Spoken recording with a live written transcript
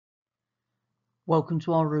Welcome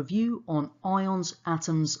to our review on ions,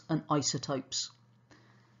 atoms and isotopes.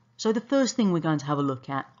 So the first thing we're going to have a look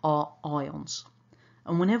at are ions.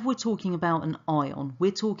 And whenever we're talking about an ion, we're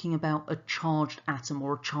talking about a charged atom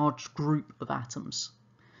or a charged group of atoms.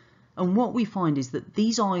 And what we find is that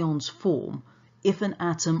these ions form if an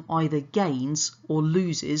atom either gains or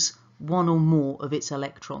loses one or more of its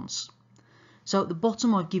electrons. So at the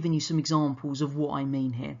bottom I've given you some examples of what I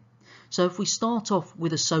mean here. So if we start off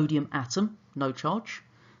with a sodium atom, no charge,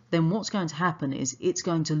 then what's going to happen is it's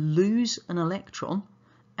going to lose an electron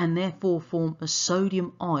and therefore form a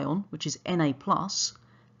sodium ion, which is Na+,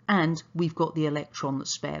 and we've got the electron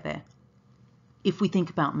that's spare there. If we think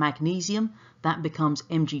about magnesium, that becomes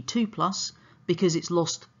Mg2+, because it's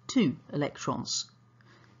lost 2 electrons.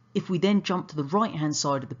 If we then jump to the right-hand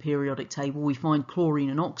side of the periodic table, we find chlorine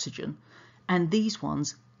and oxygen, and these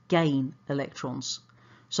ones gain electrons.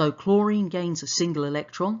 So chlorine gains a single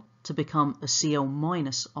electron to become a Cl-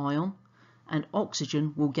 ion, and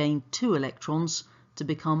oxygen will gain 2 electrons to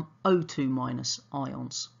become O2-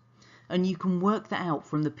 ions. And you can work that out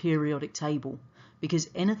from the periodic table, because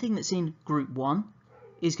anything that's in group 1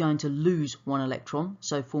 is going to lose 1 electron,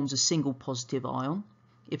 so forms a single positive ion.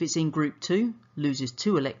 If it's in group 2, loses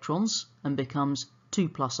 2 electrons and becomes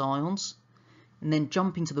 2+ ions. And then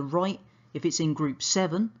jumping to the right, if it's in group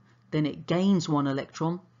 7, then it gains 1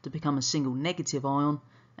 electron to become a single negative ion,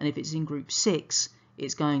 and if it's in group 6,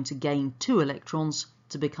 it's going to gain 2 electrons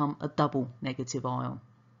to become a double negative ion.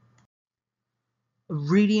 A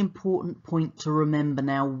really important point to remember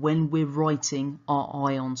now when we're writing our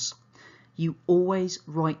ions. You always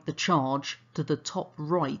write the charge to the top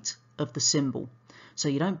right of the symbol. So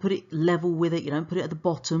you don't put it level with it, you don't put it at the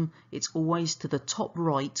bottom, it's always to the top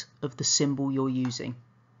right of the symbol you're using.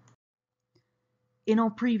 In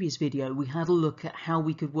our previous video, we had a look at how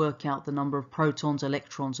we could work out the number of protons,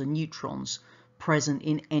 electrons and neutrons present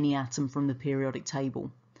in any atom from the periodic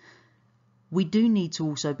table. We do need to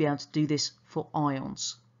also be able to do this for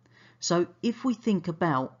ions. So if we think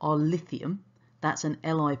about our lithium, that's an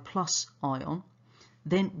Li+ ion,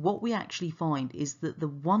 then what we actually find is that the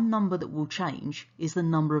one number that will change is the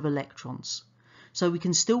number of electrons. So we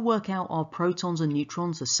can still work out our protons and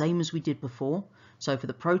neutrons the same as we did before. So for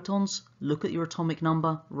the protons, look at your atomic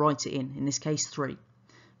number, write it in this case 3.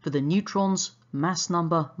 For the neutrons, mass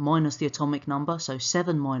number minus the atomic number, so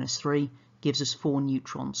 7 minus 3 gives us 4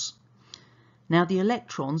 neutrons. Now the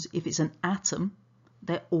electrons, if it's an atom,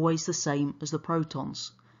 they're always the same as the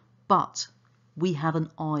protons, but we have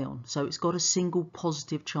an ion, so it's got a single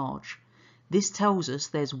positive charge. This tells us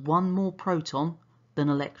there's one more proton than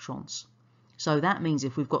electrons. So that means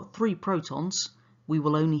if we've got 3 protons, we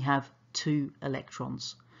will only have 2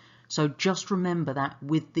 electrons. So just remember that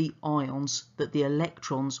with the ions, that the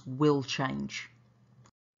electrons will change.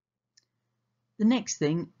 The next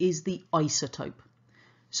thing is the isotope.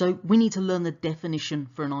 So we need to learn the definition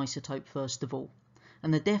for an isotope first of all.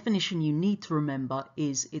 And the definition you need to remember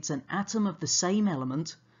is it's an atom of the same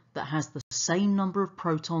element that has the same number of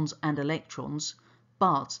protons and electrons,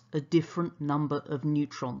 but a different number of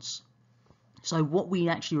neutrons. So what we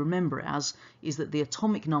actually remember it as is that the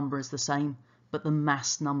atomic number is the same, but the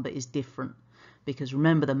mass number is different. Because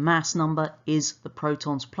remember, the mass number is the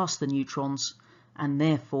protons plus the neutrons, and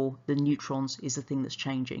therefore the neutrons is the thing that's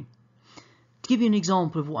changing. To give you an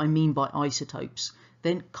example of what I mean by isotopes,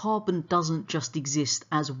 then carbon doesn't just exist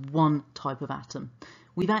as one type of atom.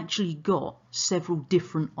 We've actually got several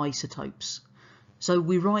different isotopes. So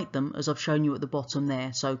we write them as I've shown you at the bottom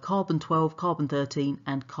there. So carbon 12, carbon 13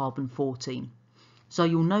 and carbon 14. So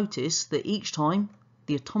you'll notice that each time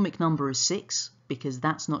the atomic number is 6 because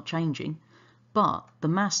that's not changing, but the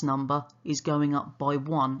mass number is going up by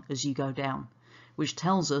 1 as you go down, which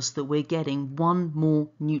tells us that we're getting 1 more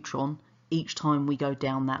neutron each time we go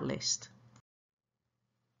down that list.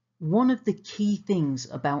 One of the key things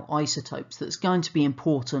about isotopes that's going to be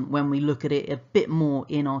important when we look at it a bit more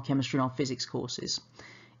in our chemistry and our physics courses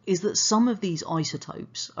is that some of these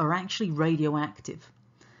isotopes are actually radioactive.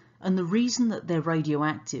 And the reason that they're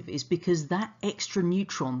radioactive is because that extra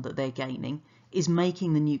neutron that they're gaining is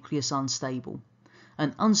making the nucleus unstable.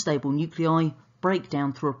 And unstable nuclei break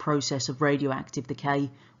down through a process of radioactive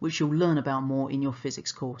decay, which you'll learn about more in your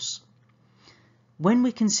physics course. When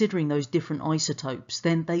we're considering those different isotopes,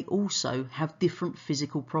 then they also have different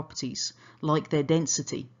physical properties, like their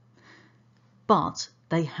density. But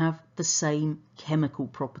they have the same chemical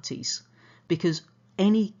properties, because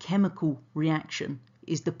any chemical reaction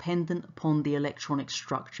is dependent upon the electronic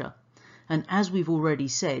structure. And as we've already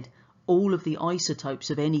said, all of the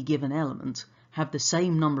isotopes of any given element have the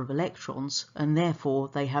same number of electrons, and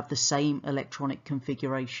therefore they have the same electronic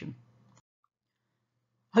configuration.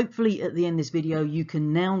 Hopefully at the end of this video you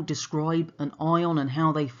can now describe an ion and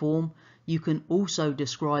how they form. You can also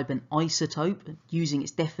describe an isotope using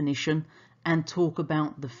its definition and talk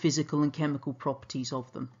about the physical and chemical properties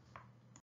of them.